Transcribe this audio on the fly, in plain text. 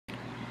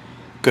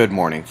Good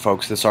morning,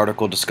 folks. This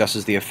article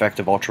discusses the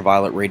effect of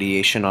ultraviolet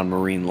radiation on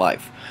marine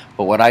life,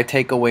 but what I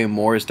take away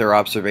more is their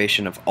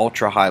observation of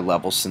ultra-high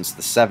levels since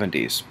the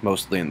 70s,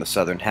 mostly in the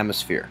southern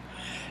hemisphere.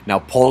 Now,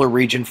 polar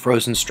region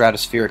frozen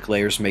stratospheric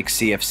layers make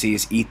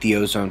CFCs eat the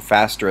ozone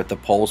faster at the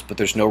poles, but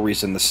there's no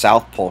reason the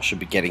South Pole should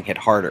be getting hit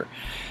harder.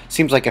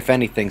 Seems like if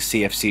anything,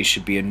 CFCs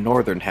should be a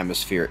northern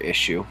hemisphere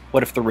issue.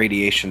 What if the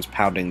radiation's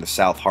pounding the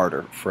South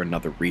harder for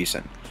another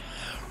reason?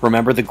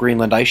 Remember the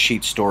Greenland ice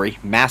sheet story?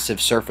 Massive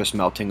surface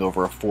melting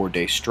over a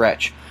 4-day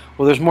stretch.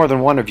 Well, there's more than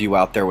one of you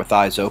out there with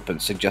eyes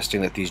open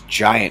suggesting that these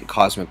giant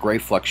cosmic ray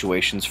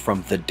fluctuations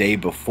from the day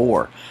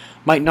before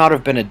might not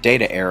have been a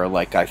data error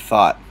like I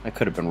thought. I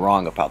could have been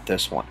wrong about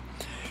this one.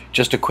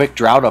 Just a quick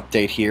drought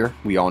update here.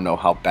 We all know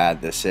how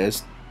bad this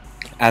is.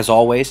 As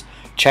always,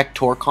 check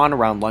Torcon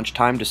around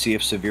lunchtime to see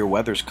if severe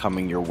weather's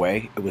coming your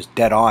way. It was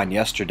dead on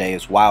yesterday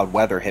as wild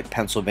weather hit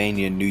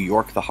Pennsylvania and New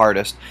York the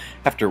hardest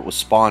after it was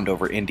spawned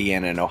over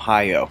Indiana and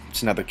Ohio.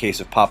 It's another case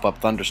of pop-up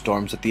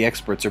thunderstorms that the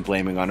experts are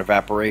blaming on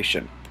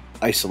evaporation.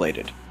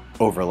 Isolated.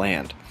 Over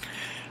land.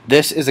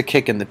 This is a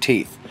kick in the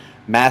teeth.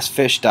 Mass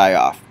fish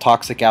die-off.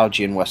 Toxic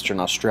algae in Western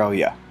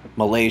Australia.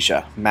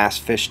 Malaysia. Mass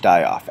fish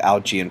die-off.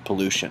 Algae and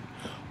pollution.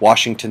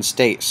 Washington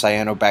State,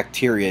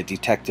 cyanobacteria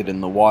detected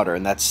in the water,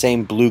 and that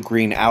same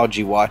blue-green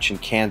algae watch in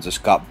Kansas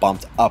got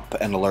bumped up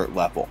an alert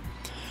level.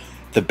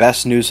 The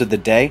best news of the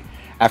day,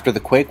 after the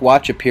quake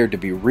watch appeared to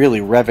be really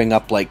revving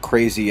up like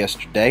crazy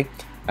yesterday,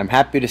 I'm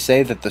happy to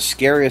say that the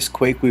scariest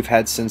quake we've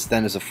had since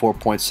then is a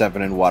 4.7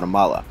 in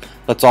Guatemala.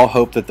 Let's all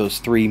hope that those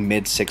 3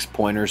 mid-6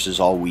 pointers is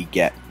all we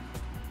get.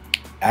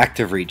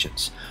 Active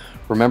regions.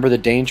 Remember, the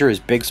danger is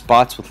big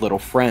spots with little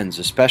friends,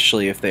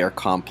 especially if they are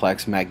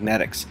complex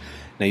magnetics.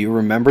 Now you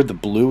remember the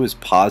blue is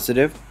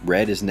positive,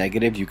 red is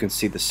negative. You can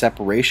see the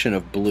separation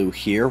of blue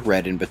here,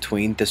 red in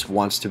between. This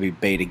wants to be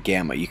beta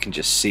gamma. You can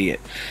just see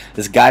it.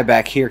 This guy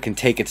back here can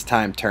take its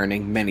time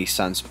turning. Many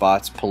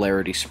sunspots,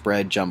 polarity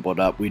spread, jumbled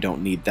up. We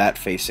don't need that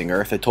facing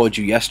Earth. I told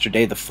you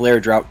yesterday the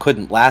flare drought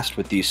couldn't last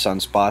with these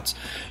sunspots.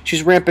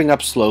 She's ramping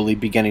up slowly,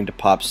 beginning to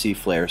pop C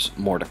flares.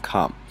 More to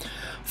come.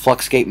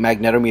 Fluxgate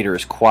magnetometer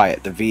is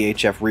quiet. The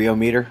VHF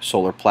rheometer,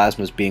 solar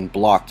plasma, is being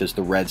blocked as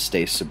the red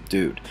stays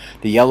subdued.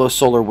 The yellow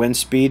solar wind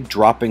speed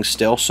dropping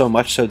still, so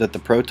much so that the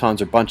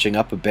protons are bunching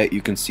up a bit.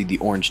 You can see the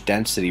orange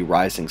density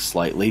rising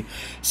slightly.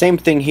 Same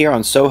thing here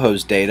on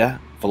SOHO's data.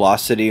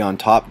 Velocity on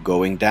top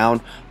going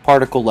down,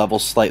 particle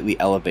levels slightly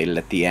elevated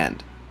at the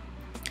end.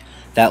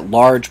 That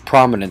large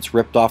prominence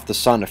ripped off the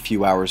sun a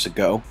few hours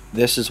ago.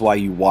 This is why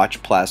you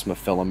watch plasma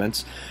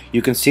filaments.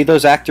 You can see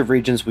those active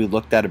regions we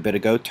looked at a bit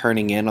ago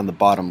turning in on the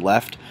bottom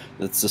left.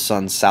 That's the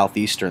sun's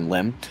southeastern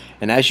limb.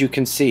 And as you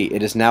can see,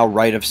 it is now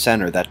right of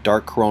center. That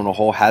dark coronal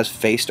hole has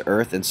faced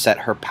Earth and set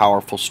her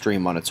powerful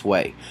stream on its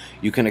way.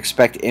 You can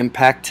expect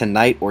impact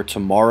tonight or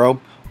tomorrow.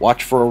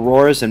 Watch for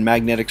auroras and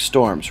magnetic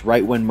storms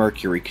right when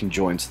Mercury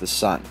conjoins the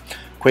sun.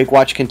 Quake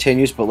watch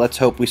continues, but let's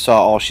hope we saw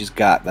all she's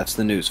got. That's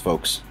the news,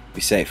 folks.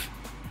 Be safe.